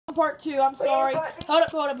Part 2. I'm sorry. Hold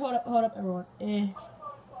up, everyone.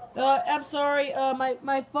 I'm sorry.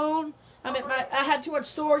 My phone. I had too much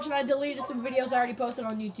storage and I deleted some videos I already posted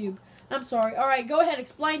on YouTube. I'm sorry. All right, go ahead.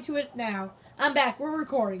 Explain to it now. I'm back. We're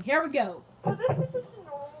recording. Here we go. So this is just a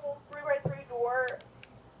normal 3x3 door.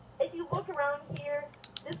 If you look around here,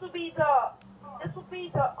 this will be the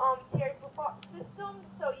Terry flip-flop system.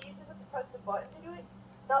 So you just have to press the button to do it.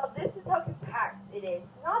 Now this is how compact it is.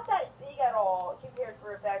 Not that big at all compared to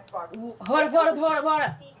a Xbox.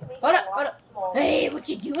 Hold up. Hey, what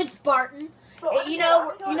you doing, Spartan? So, hey, you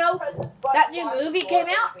know that new movie came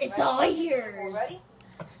out. It's all yours.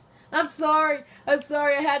 I'm sorry.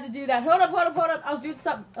 I had to do that. Hold up. I was doing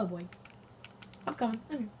something. Oh boy, I'm coming.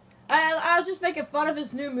 I was just making fun of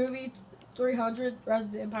his new movie, 300: Rise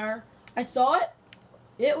of the Empire. I saw it.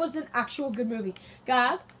 It was an actual good movie,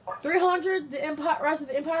 guys. 300: Rise of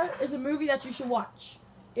the Empire is a movie that you should watch.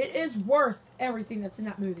 It is worth everything that's in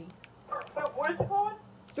that movie. What is it called?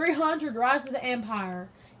 300: Rise of the Empire.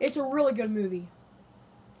 It's a really good movie.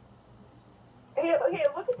 Hey,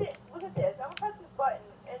 look at this. I'm gonna press this button,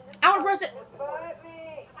 and this. I wanna press it.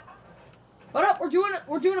 Me. Hold up, we're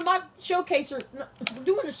doing a mock showcase, or no, we're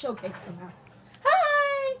doing a showcase somehow.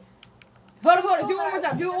 Hi. Hold up.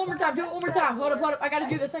 Do it one more time. Hold up. I gotta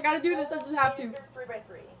do this. I just have to.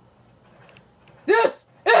 3x3. This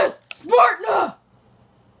is Spartan.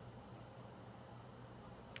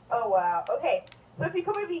 Oh wow. Okay. So if you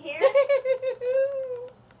come over here.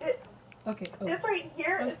 Okay. Oh. This right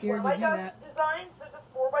here I'm is scared one to do that. design. There's a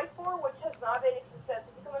 4x4 which has not been a success.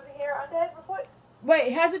 If you come over here, Undead, report.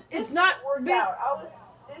 Wait, has it? It's not worked been. out.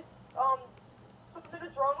 Something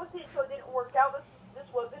is wrong with it, so it didn't work out. This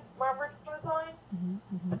wasn't my original design.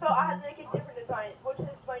 So I had to make a different design, which is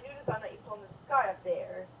my new design that you saw in the sky up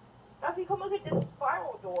there. Now if you come look at this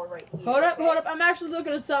spiral door right here. Hold up. I'm actually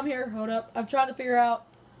looking at some here. Hold up. I'm trying to figure out.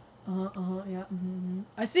 Yeah.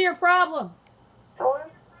 I see your problem.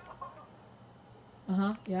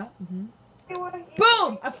 Yeah.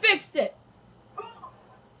 Boom! I fixed it.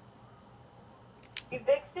 You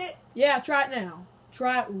fixed it? Yeah, try it now.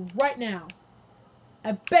 Try it right now.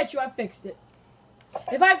 I bet you I fixed it.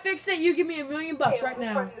 If I fix it, you give me $1 million right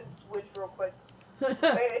now. This switch real quick.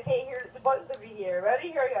 Okay, here the buttons over here.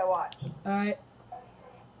 Ready? Here we go. Watch. All right.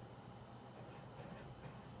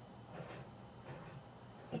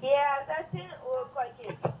 Yeah, that didn't look like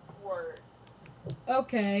it worked.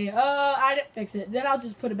 Okay. I didn't fix it. Then I'll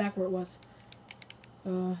just put it back where it was.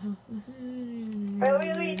 Wait.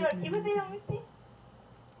 Give me the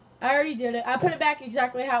I already did it. I put it back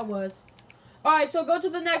exactly how it was. All right, so go to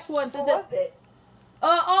the next one. Since what was it?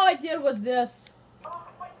 All I did was this.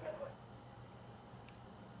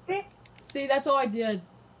 See, that's all I did.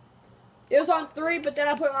 It was on 3, but then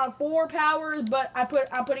I put it on 4 powers. But I'm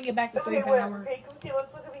putting it back to 3 power. Okay, come see.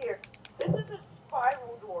 Let's look over here. This is a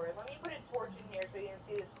spiral door. Let me put a torch in here so you can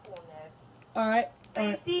see this coolness. All right. So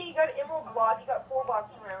you see, you got an emerald block. You got 4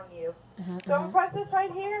 blocks around you. So I'm gonna press this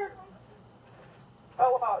right here.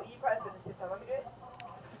 Oh wow, you pressed it this time. Let me do it.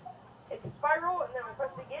 It's a spiral, and then we press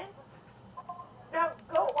it again. Now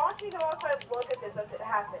watch me go outside and look at this as it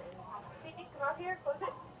happens. See, come out here, close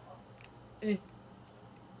it.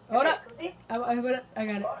 Hold up. See? I got it.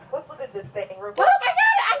 Let's look at this thing real quick. Hold up, I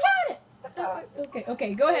got it.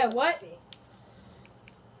 Okay, go ahead. What?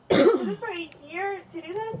 So this right here, to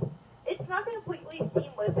do this, it's not completely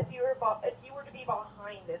seamless if you were to be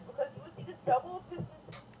behind this, because you would see this double piston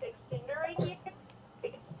extender right here.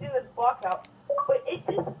 It can do this block out, but it's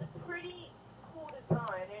just a pretty cool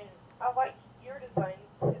design, and I like your design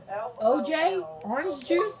too. OJ? Orange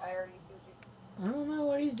juice? I already used you. I don't know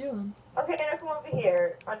what he's doing. Okay, now come over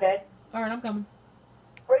here, Undead. Alright, I'm coming.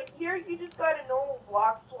 Right here, you just got a normal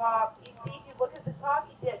block swap. You see, if you look at the top,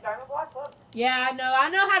 you see a diamond block. Look. Yeah, I know. I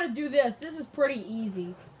know how to do this. This is pretty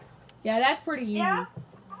easy. Yeah, that's pretty easy. Yeah?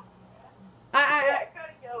 I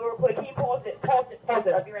gotta go real quick. Can you pause it? Pause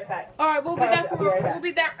it. I'll be right back. Alright, we'll be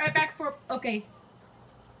right back for... Okay.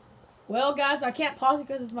 Well, guys, I can't pause it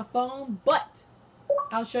because it's my phone, but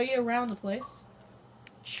I'll show you around the place.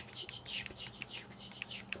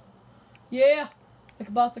 Yeah. Like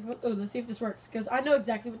a boss, oh, let's see if this works, because I know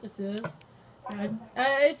exactly what this is.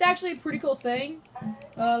 It's actually a pretty cool thing.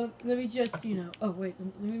 Let me just, oh, wait,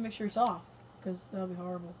 let me make sure it's off, because that'll be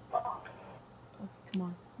horrible. Oh, come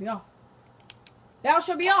on, be off. Thou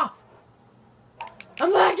shall be off.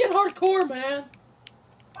 I'm lagging hardcore, man.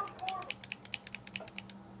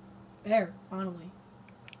 There, finally.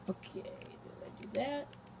 Okay, did I do that?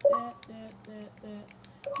 That.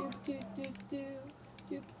 Do.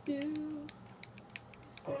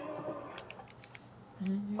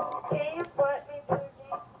 Can you put me through?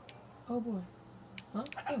 Oh boy. Huh?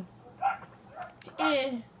 Oh.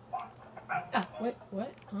 Eh. Ah, wait,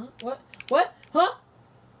 what? Huh? What? What? Huh?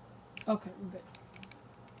 Okay, we're good.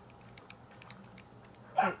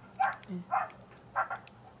 Oh.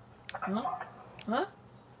 Huh? Huh?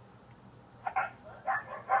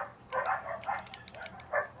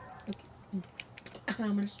 Okay.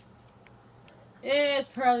 I'm gonna... It's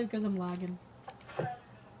probably because I'm lagging.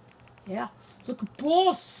 Yeah. Look at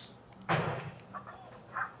boss!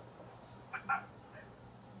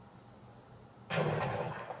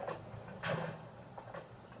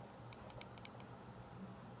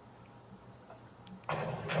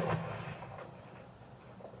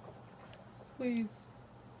 Please.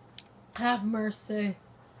 Have mercy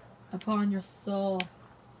upon your soul.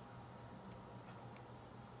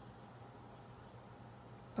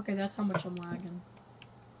 Okay, that's how much I'm lagging.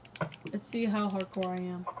 Let's see how hardcore I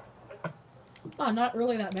am. Oh, not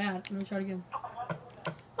really that bad. Let me try it again.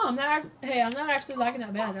 Oh, I'm not actually lagging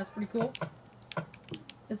that bad. That's pretty cool.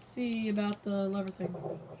 Let's see about the lever thing.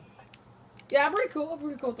 Yeah, pretty cool.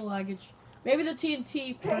 Pretty cool with the laggage. Maybe the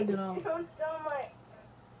TNT turned it off.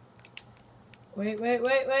 Wait.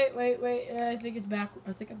 I think it's back.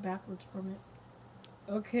 I think I'm backwards from it.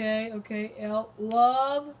 Okay.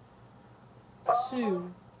 Love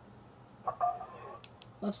Sue.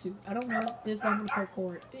 Love Sue. I don't know this, but I'm gonna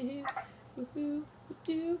parkour it.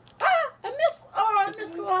 Ah! I missed. Oh, I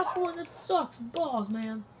missed the last one. That sucks balls,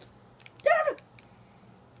 man. Damn it!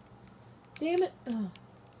 Damn it!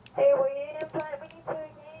 Hey, what you playing when you play a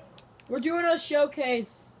game? We're doing a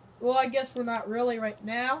showcase. Well, I guess we're not really right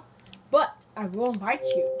now, but I will invite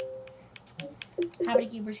you. How many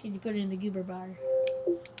goobers can you put in the goober bar?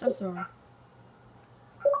 I'm sorry.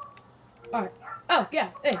 Alright. Oh, yeah.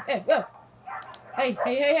 Hey, whoa. Hey,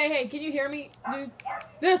 can you hear me, dude?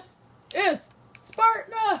 This is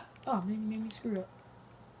Spartan! Oh, man, you made me screw up.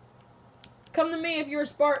 Come to me if you're a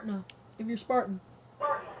Spartan. If you're Spartan.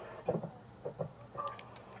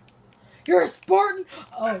 You're a Spartan!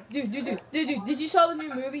 Oh, dude. Did you saw the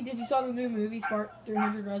new movie? Spartan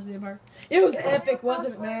 300 Rise of the Empire? It was epic,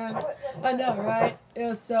 wasn't it, man? I know, right? It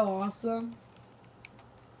was so awesome.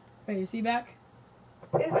 Hey, is he back?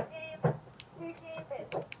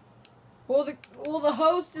 Well, the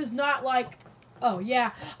host is not like... Oh,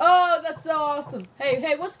 yeah. Oh, that's so awesome.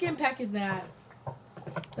 Hey, what skin pack is that?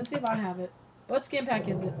 Let's see if I have it. What skin pack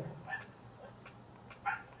is it?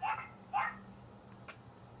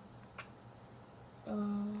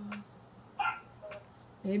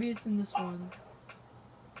 Maybe it's in this one.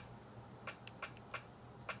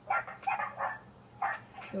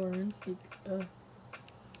 Killer Instinct.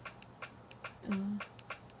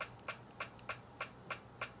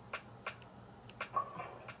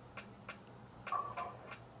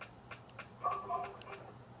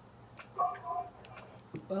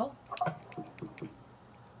 Well.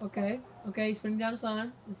 Okay, he's putting down a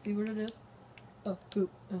sign. Let's see what it is. Oh,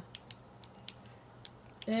 poop.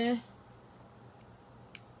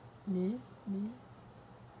 Me.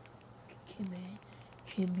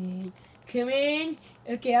 Come in.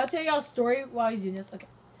 Okay, I'll tell y'all a story while he's doing this. Okay.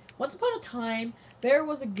 Once upon a time, there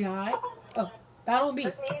was a guy. Oh, Battle and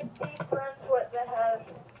Beast.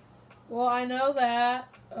 Well, I know that.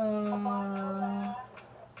 I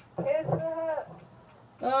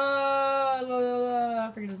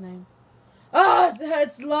forget his name. Ah,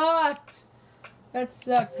 it's locked. That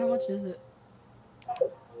sucks. How much is it?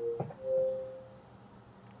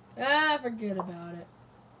 Forget about it.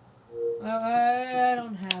 I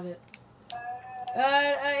don't have it.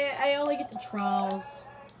 I only get the trials,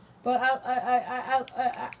 but I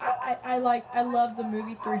love the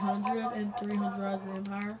movie 300 and 300 Rise of the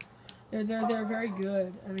Empire. They're very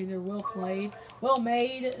good. I mean, they're well played, well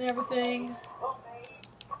made, and everything.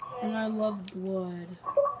 And I love blood.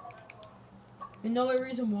 And the only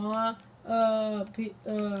reason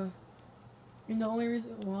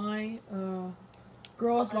why,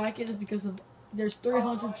 girls like it is because of there's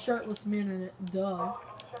 300 shirtless men in it. Duh.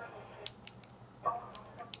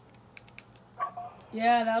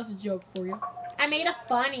 Yeah, that was a joke for you. I made a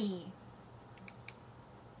funny.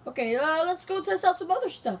 Okay, let's go test out some other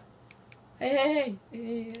stuff. Hey,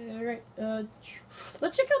 alright,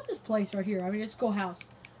 let's check out this place right here. I mean, it's a cool house.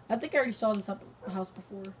 I think I already saw this house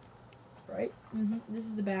before. Right? This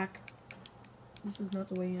is the back. This is not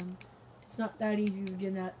the way in. It's not that easy to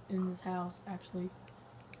get in this house, actually.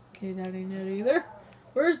 Okay, that ain't it either.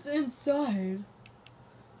 Where's the inside?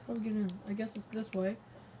 How do we get in? I guess it's this way.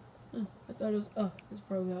 I thought it was... Oh, it's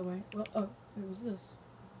probably that way. Well, oh, it was this.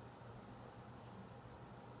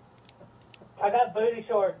 I got booty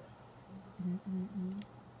shorts.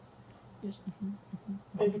 Yes,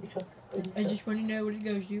 I just want to know what it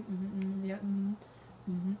goes to. Yeah,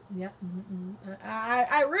 Yeah.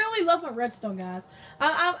 I really love my redstone, guys.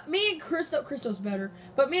 Me and Christo's better,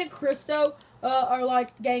 but me and Christo are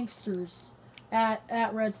like gangsters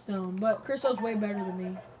at redstone. But Christo's way better than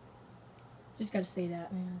me. Just gotta say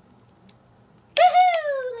that, man.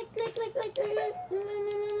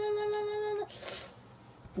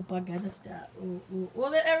 Oh my goodness, that. Well,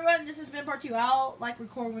 then, everyone, this has been part 2. I'll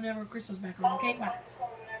record whenever Christo's back on. Okay, bye.